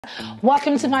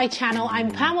Welcome to my channel. I'm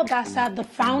Pam Obasa, the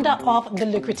founder of The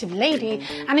Lucrative Lady.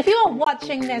 And if you are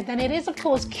watching this, then it is of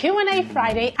course Q&A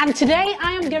Friday. And today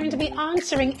I am going to be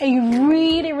answering a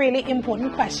really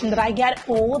important question that I get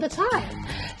all the time.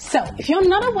 So if you're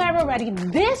not aware already,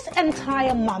 this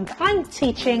entire month I'm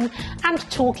teaching and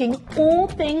talking all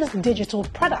things digital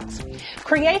products.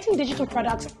 Creating digital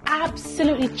products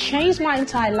absolutely changed my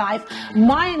entire life,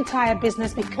 my entire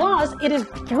business, because it is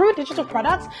through digital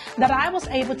products that I was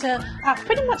able to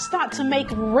pretty much start to make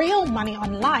real money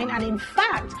online. And in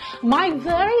fact, my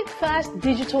very first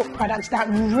digital products that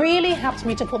really helped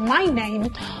me to put my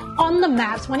name on the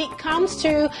maps when it comes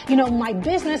to, my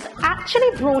business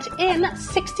actually brought in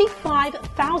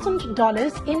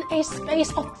 $65,000 in a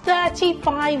space of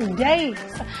 35 days.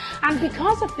 And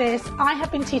because of this, I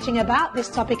have been teaching about this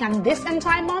topic, and this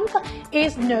entire month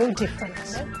is no different.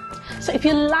 So if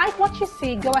you like what you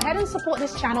see, go ahead and support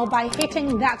this channel by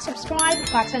hitting that subscribe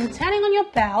button, turning on your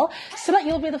bell so that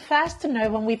you'll be the first to know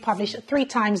when we publish 3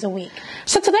 times a week.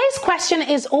 So today's question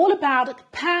is all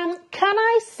about, Pam, can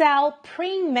I sell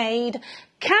pre-made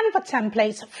Canva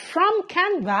templates from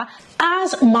Canva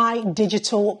as my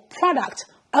digital product?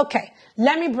 Okay,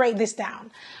 let me break this down.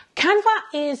 Canva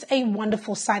is a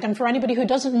wonderful site, and for anybody who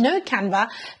doesn't know Canva,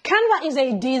 Canva is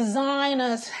a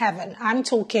designer's heaven. I'm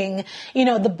talking,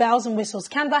 the bells and whistles.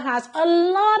 Canva has a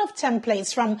lot of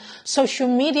templates, from social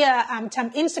media,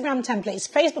 Instagram templates,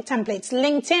 Facebook templates,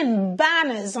 LinkedIn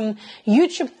banners, and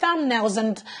YouTube thumbnails,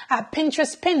 and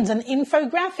Pinterest pins, and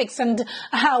infographics, and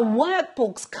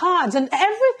workbooks, cards, and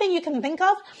everything you can think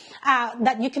of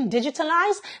that you can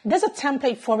digitalize. There's a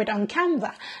template for it on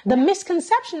Canva. The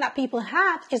misconception that people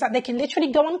have is that they can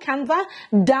literally go on Canva,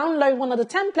 download one of the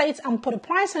templates and put a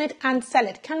price on it and sell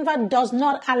it. Canva does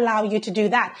not allow you to do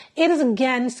that. It is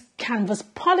against Canva's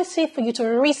policy for you to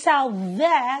resell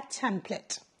their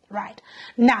template. Right.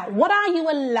 Now, what are you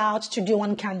allowed to do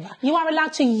on Canva? You are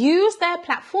allowed to use their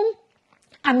platform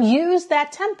and use their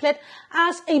template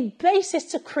as a basis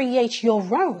to create your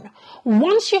own.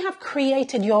 Once you have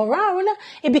created your own,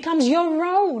 it becomes your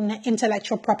own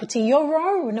intellectual property, your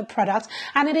own product,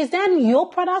 and it is then your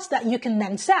products that you can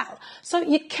then sell. So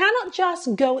you cannot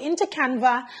just go into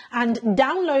Canva and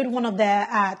download one of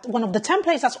the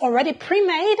templates that's already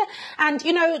pre-made and,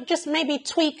 just maybe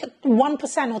tweak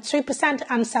 1% or 2%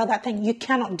 and sell that thing. You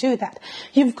cannot do that.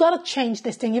 You've got to change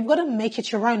this thing. You've got to make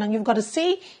it your own, and you've got to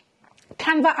see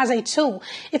Canva as a tool.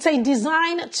 It's a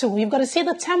design tool. You've got to see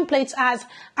the templates as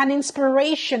an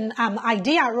inspiration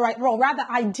idea, right? Or rather,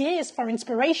 ideas for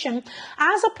inspiration,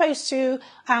 as opposed to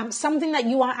something that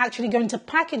you are actually going to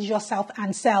package yourself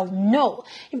and sell. No,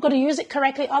 you've got to use it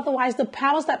correctly. Otherwise, the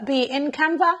powers that be in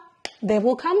Canva, they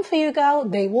will come for you, girl.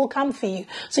 They will come for you.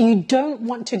 So you don't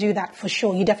want to do that for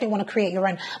sure. You definitely want to create your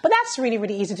own. But that's really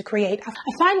easy to create. I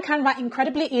find Canva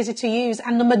incredibly easy to use,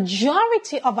 and the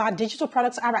majority of our digital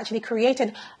products are actually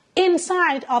created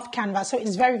inside of Canva. So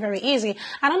it's very easy.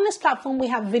 And on this platform, we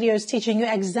have videos teaching you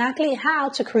exactly how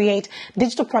to create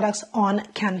digital products on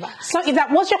Canva. So if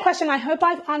that was your question, I hope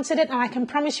I've answered it, and I can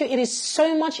promise you it is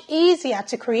so much easier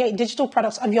to create digital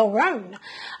products of your own.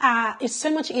 It's so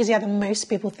much easier than most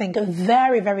people think.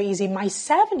 Very easy. My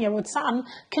 7-year-old son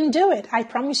can do it. I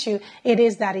promise you it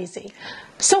is that easy.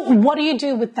 So what do you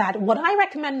do with that? What I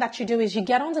recommend that you do is you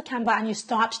get onto Canva and you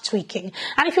start tweaking.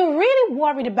 And if you're really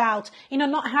worried about,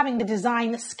 not having the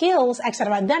design skills,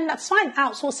 etc., then that's fine.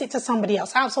 Outsource it to somebody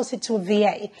else. Outsource it to a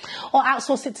VA, or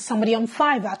outsource it to somebody on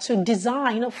Fiverr to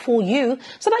design for you,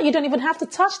 so that you don't even have to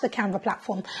touch the Canva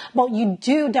platform. But you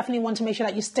do definitely want to make sure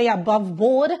that you stay above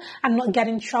board and not get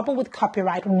in trouble with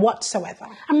copyright whatsoever.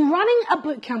 I'm running a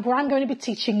bootcamp where I'm going to be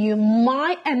teaching you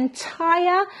my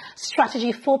entire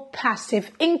strategy for passive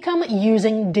income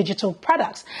using digital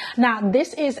products. Now,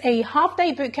 this is a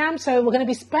half-day bootcamp, so we're going to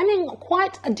be spending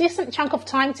quite a decent chunk of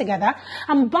time together.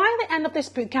 And by the end of this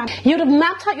bootcamp, you would have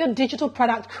mapped out your digital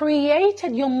product,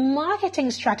 created your marketing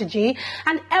strategy,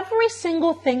 and every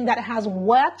single thing that has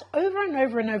worked over and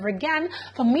over again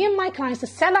for me and my clients to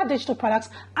sell our digital products.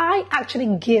 I actually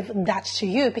give that to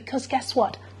you, because guess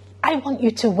what? I want you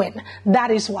to win.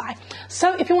 That is why.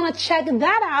 So if you want to check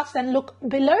that out, then look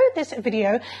below this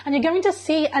video and you're going to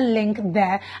see a link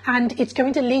there, and it's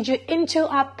going to lead you into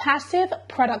our passive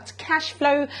product cash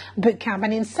flow bootcamp.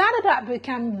 And inside of that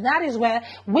bootcamp, that is where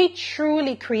we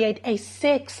truly create a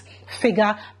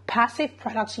 6-figure passive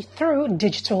products through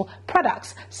digital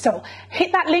products. So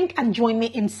hit that link and join me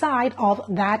inside of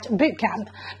that bootcamp.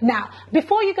 Now,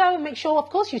 before you go, make sure, of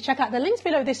course, you check out the links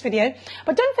below this video,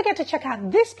 but don't forget to check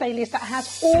out this playlist that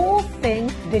has all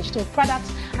things digital products,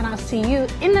 and I'll see you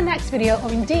in the next video,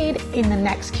 or indeed in the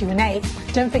next Q&A.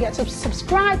 Don't forget to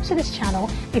subscribe to this channel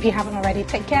if you haven't already.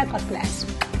 Take care. God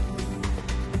bless.